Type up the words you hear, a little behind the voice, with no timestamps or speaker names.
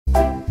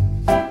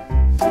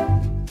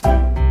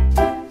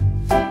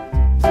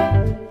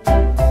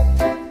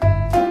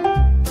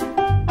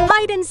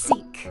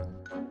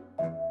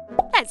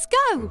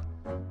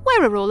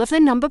Where are all of the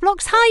number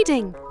blocks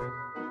hiding?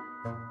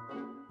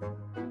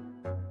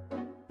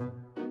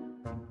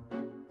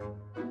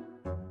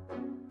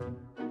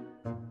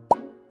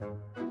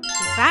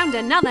 You found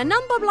another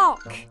number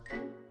block.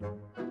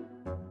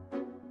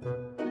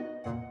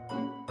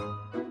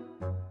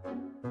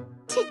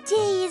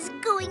 Today is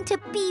going to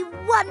be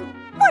one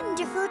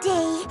wonderful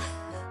day.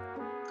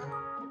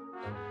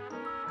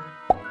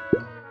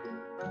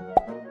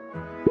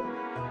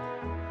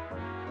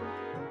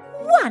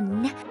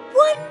 One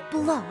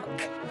block.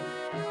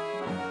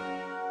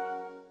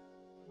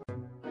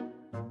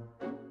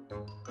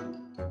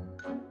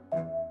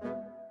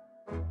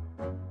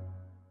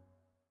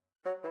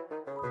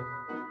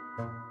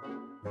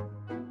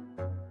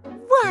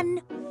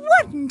 One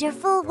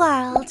wonderful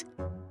world.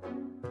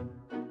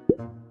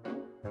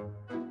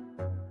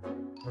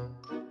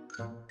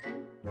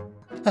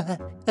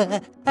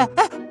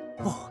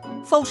 Oh,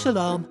 false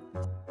alarm.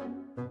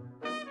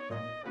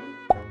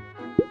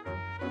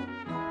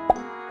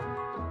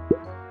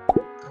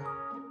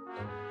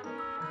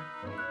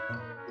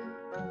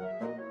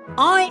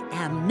 I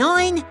am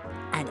 9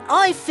 and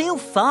I feel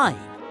fine.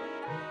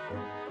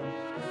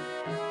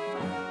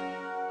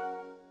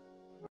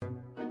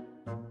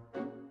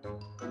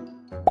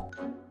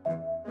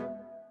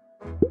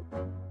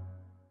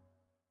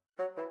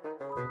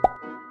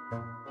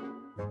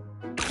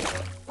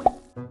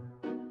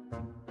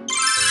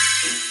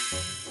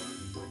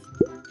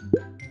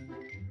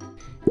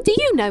 Do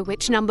you know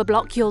which number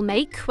block you'll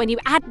make when you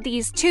add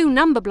these two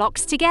number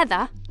blocks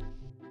together?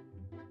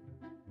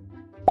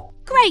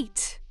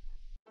 Great!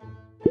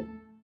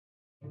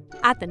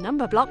 Add the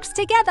number blocks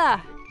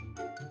together.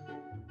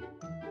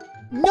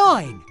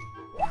 9.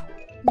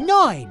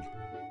 9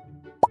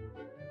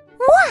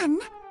 One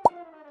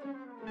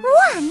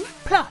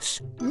plus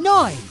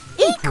 9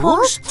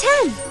 equals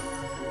 10.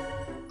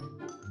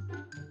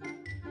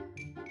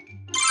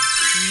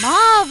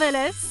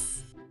 Marvellous!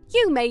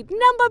 You made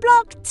number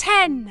block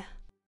 10.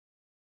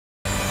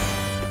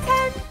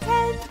 10,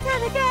 10,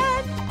 10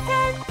 again.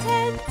 10,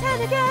 10,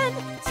 10 again.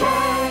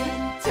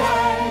 10,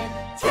 10,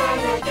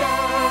 10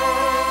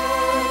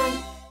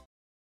 again.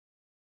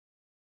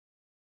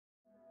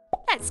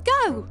 Let's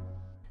go!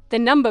 The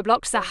number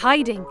blocks are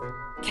hiding.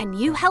 Can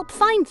you help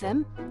find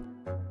them?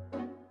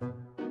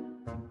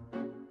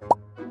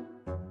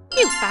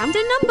 You found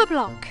a number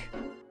block.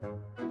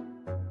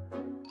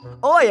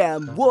 I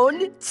am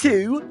 1,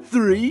 2,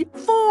 3,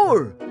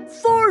 4.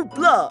 4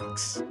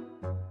 blocks.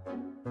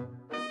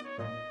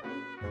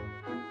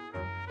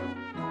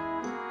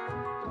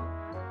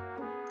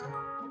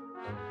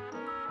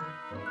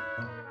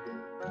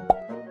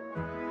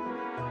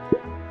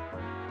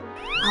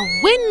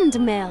 A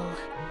windmill.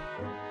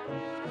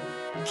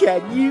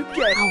 Can you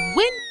guess? A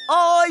wind...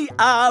 I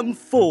am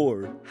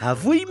 4.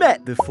 Have we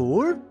met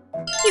before?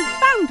 You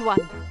found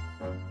one.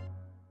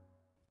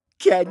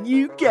 Can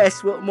you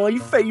guess what my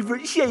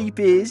favourite shape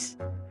is?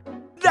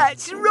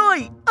 That's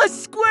right, a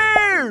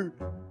square!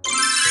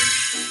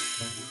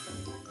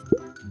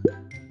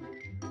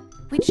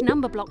 Which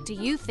number block do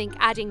you think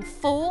adding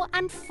 4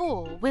 and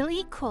 4 will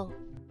equal?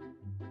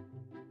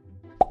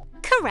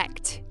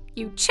 Correct.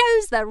 You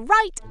chose the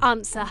right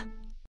answer.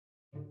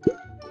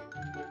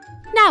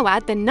 Now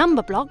add the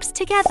number blocks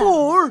together.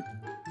 4.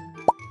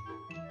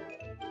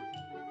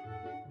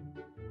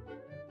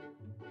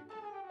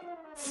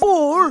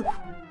 4.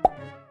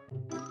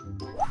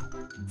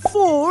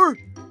 4.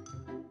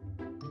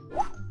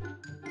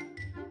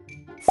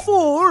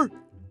 4.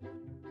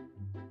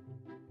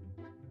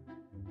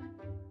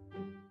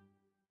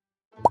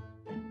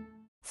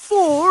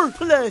 4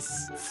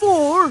 plus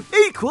 4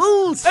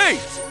 equals 8.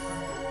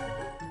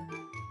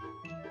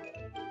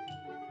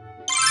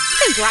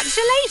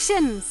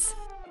 Congratulations!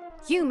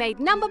 You made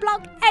number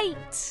block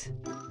 8.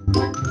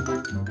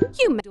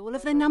 You made all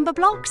of the number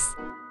blocks.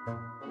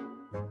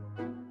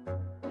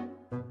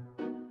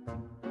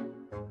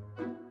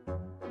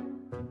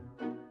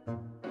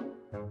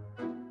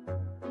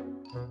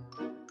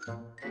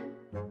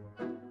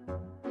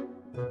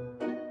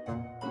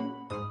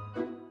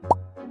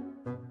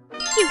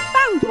 You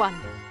found one.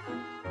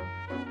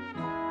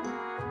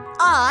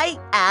 I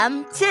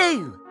am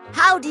 2.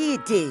 How do you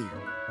do?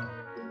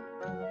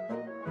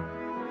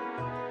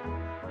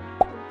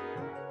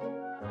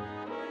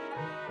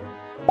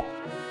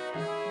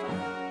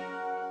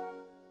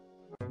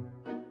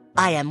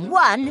 I am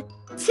 1,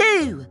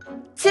 2.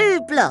 2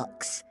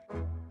 blocks.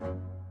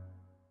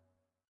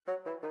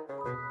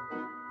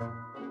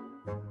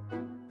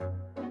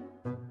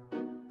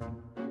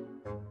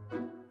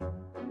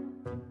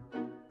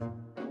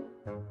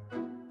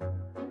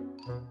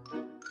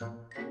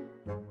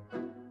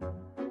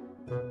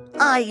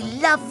 I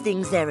love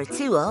things there are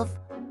 2 of.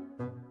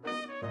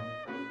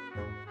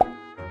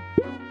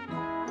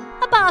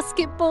 A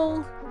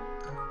basketball.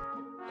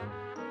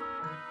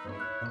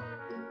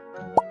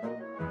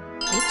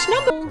 Which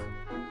number?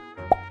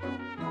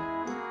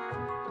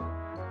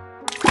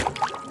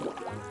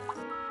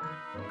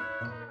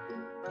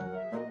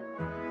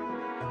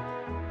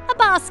 A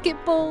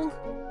basketball.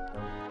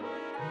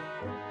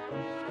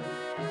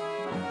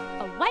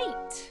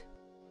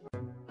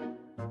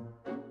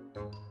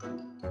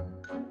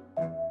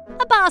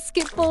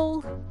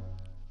 basketball.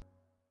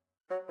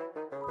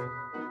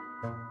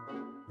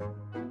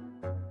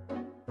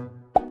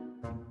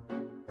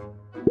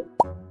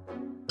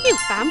 You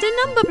found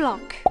a number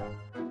block.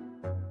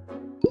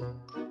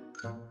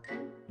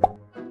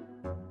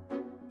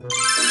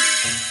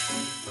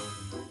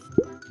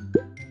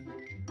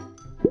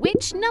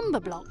 Which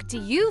number block do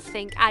you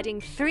think adding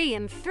 3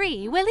 and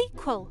 3 will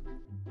equal?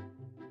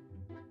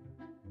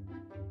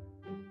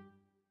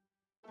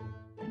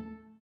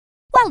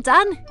 Well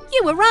done,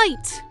 you were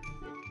right.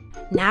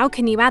 Now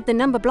can you add the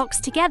number blocks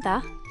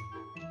together?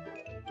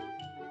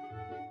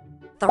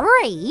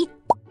 3,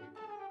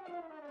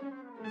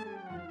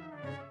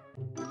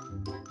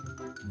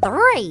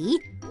 3,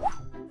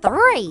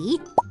 3,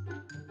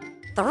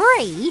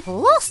 3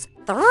 plus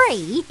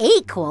 3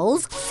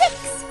 equals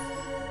 6.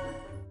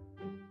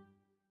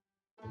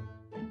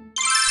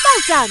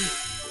 Well done!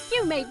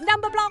 You made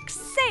number block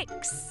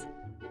 6.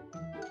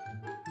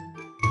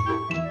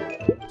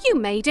 You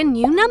made a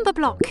new number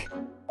block.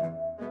 A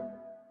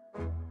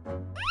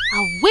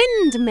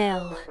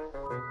windmill.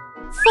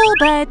 4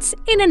 birds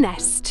in a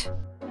nest.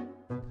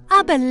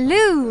 A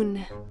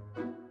balloon.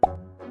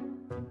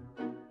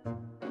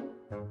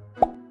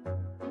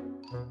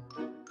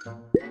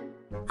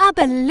 A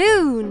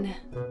balloon.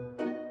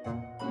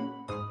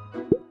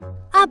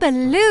 A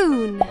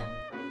balloon.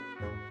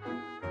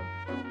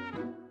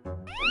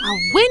 A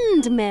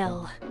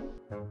windmill.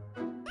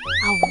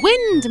 A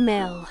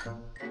windmill.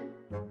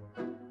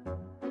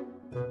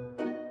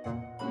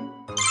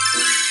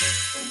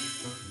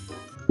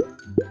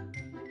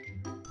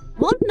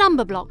 What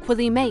number block will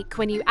you make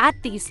when you add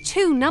these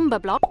 2 number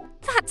blocks?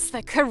 That's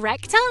the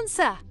correct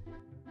answer.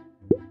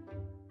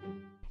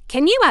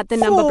 Can you add the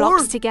number 4.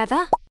 blocks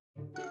together?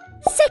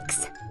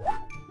 6,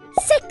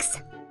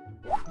 6,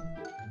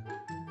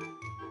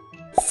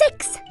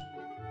 6,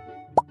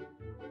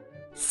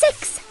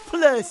 6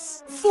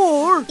 Plus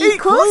 4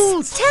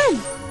 equals 10.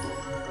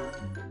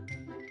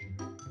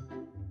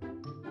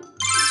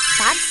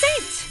 That's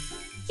it!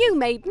 You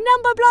made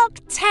number block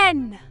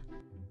 10.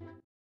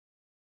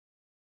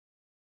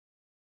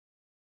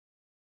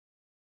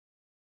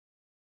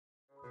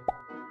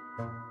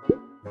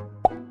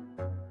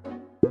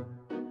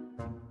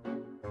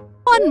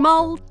 One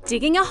mole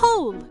digging a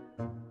hole.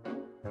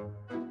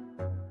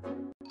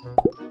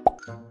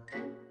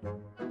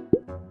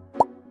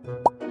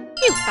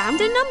 You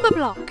found a number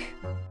block.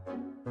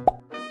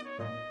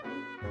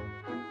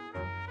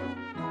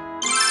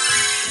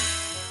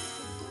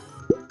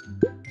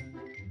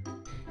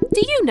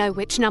 Do you know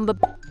which number?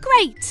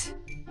 Great!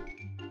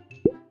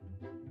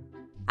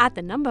 Add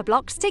the number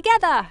blocks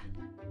together.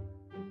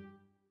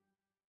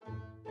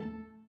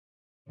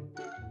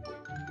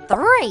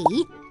 3,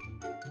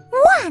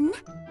 1,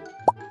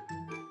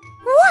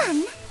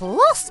 1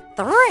 plus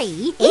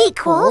 3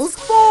 equals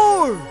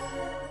 4.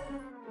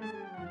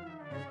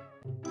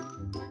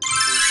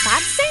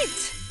 That's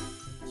it!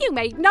 You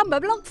made number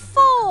block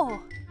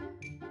 4.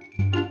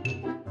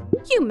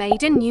 You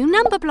made a new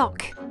number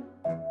block.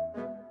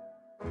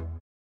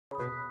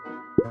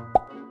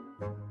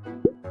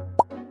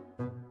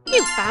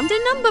 You found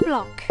a number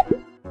block.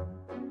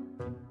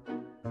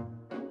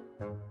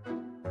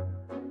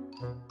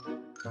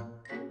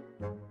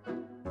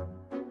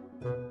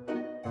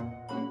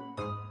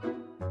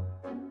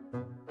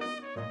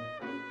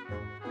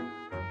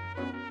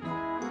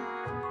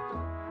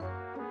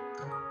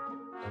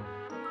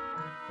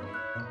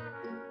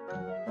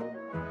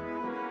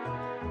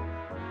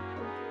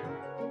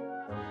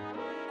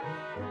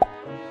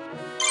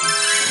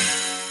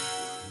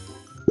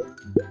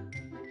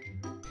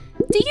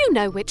 Do you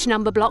know which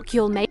number block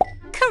you'll make?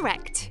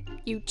 Correct!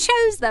 You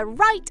chose the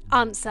right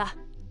answer.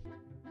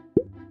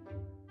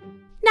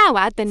 Now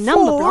add the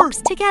number 4.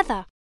 blocks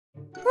together.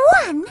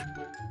 1,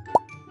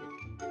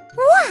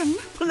 1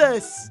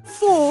 Plus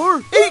 4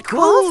 equals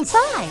equals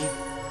 5.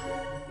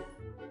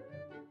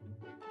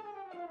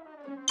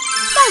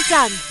 Well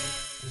done!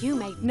 You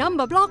made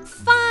number block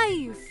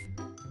 5.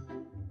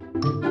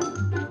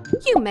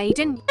 You made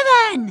a 7.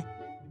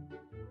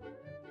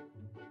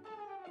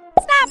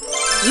 snap!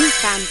 You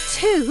found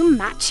 2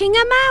 matching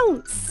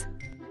amounts.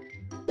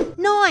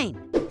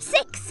 9.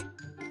 6,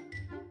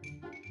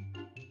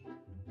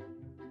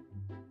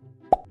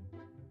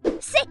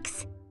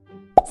 6,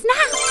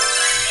 Snap!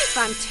 You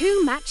found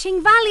 2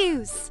 matching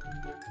values.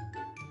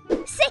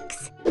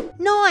 6,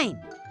 9.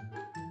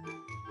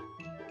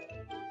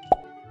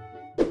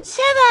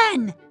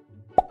 7.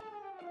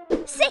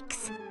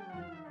 6,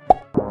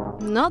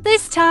 Not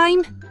this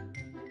time.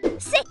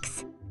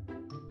 6.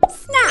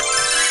 Snap!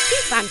 You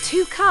found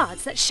 2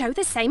 cards that show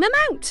the same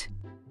amount.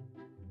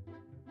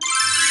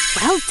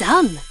 Well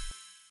done!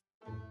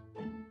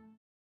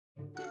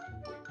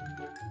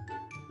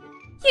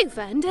 You've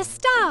earned a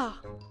star.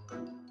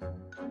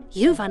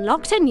 You've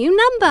unlocked a new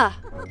number.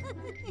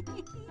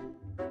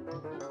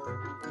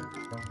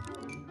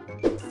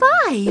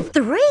 5,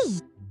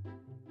 3,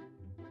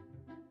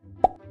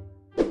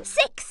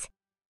 6,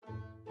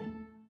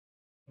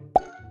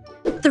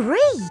 3,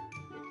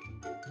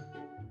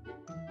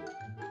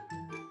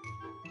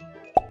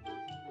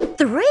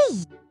 3.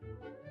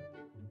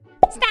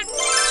 Snap!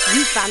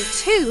 You found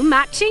 2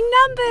 matching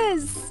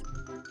numbers.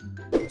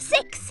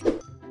 6. Snap!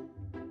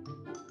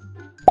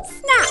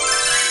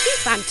 You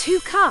found 2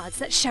 cards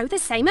that show the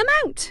same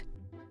amount.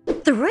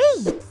 3.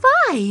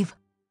 5.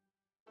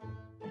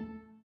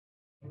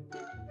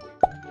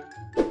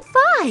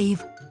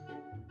 5.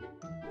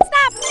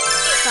 Snap!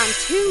 You found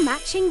 2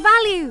 matching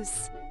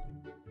values.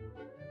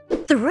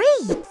 3.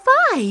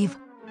 5.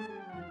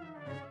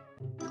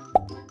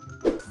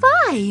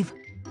 5.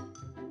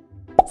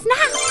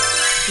 Snap!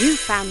 You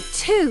found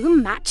 2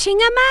 matching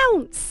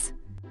amounts.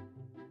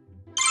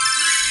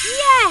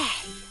 Yay!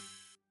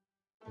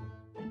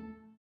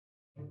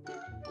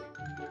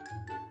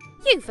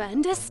 You've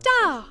earned a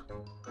star.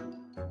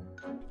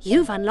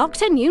 You've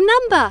unlocked a new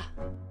number.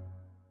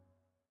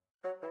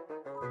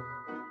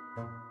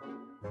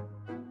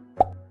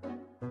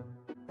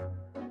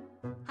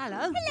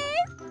 Hello. Whee!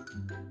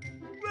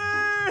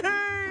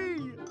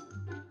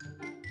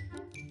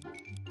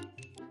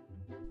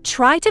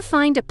 Try to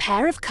find a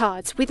pair of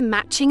cards with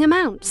matching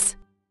amounts.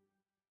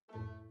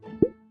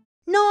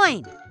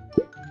 9.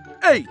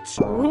 8.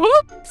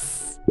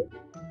 Whoops!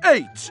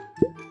 8.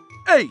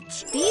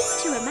 8.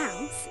 These 2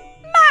 amounts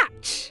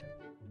match.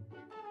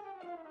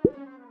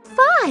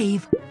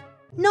 5.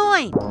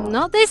 9.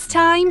 Not this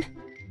time.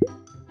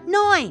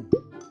 9.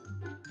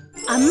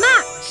 A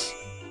match.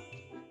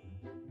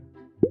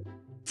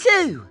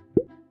 2.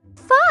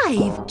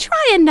 5.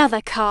 Try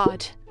another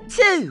card.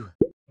 2.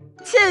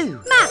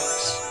 2.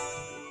 Match.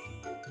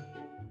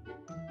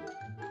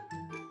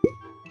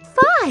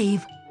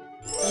 5.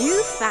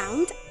 You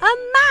found a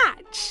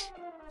match.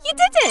 You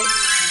did it.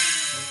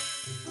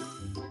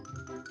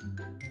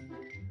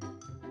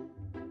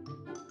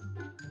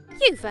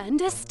 You've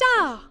earned a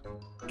star.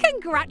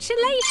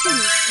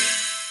 Congratulations.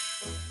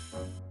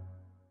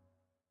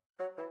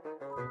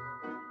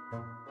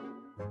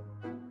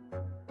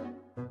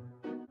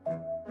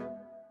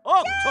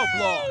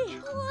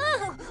 Octoblocks!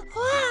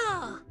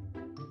 Wow!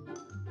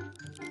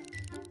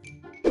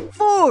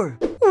 4.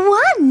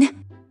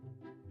 1.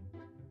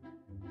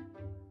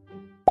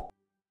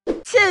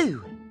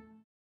 2.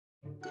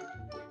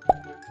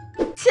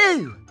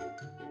 2.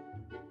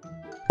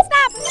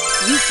 Snap!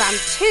 You found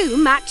 2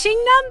 matching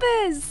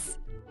numbers.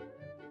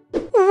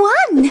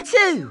 1.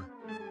 2.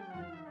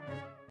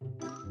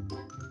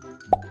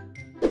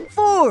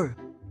 4.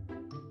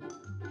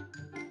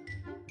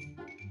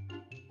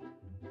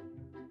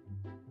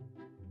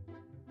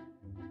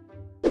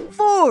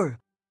 4.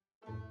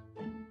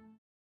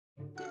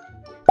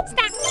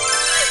 Snap!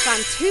 You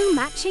found 2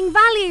 matching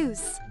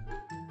values.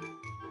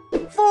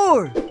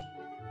 4.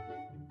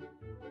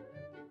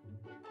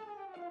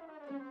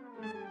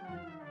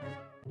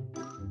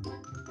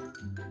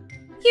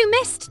 You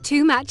missed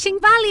 2 matching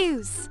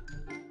values.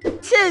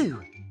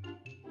 2.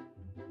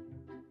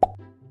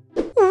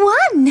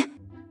 1.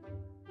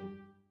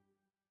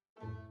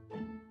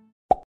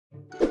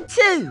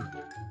 2.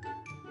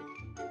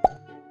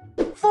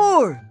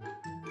 4.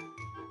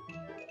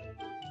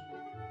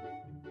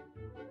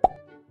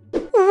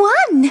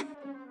 1.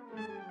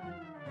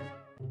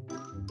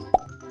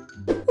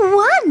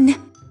 1.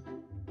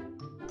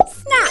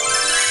 Snap!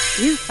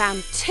 You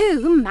found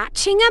 2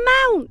 matching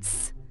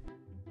amounts.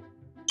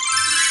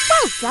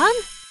 Well done.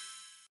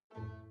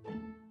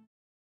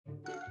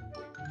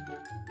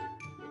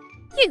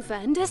 You've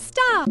earned a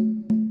star.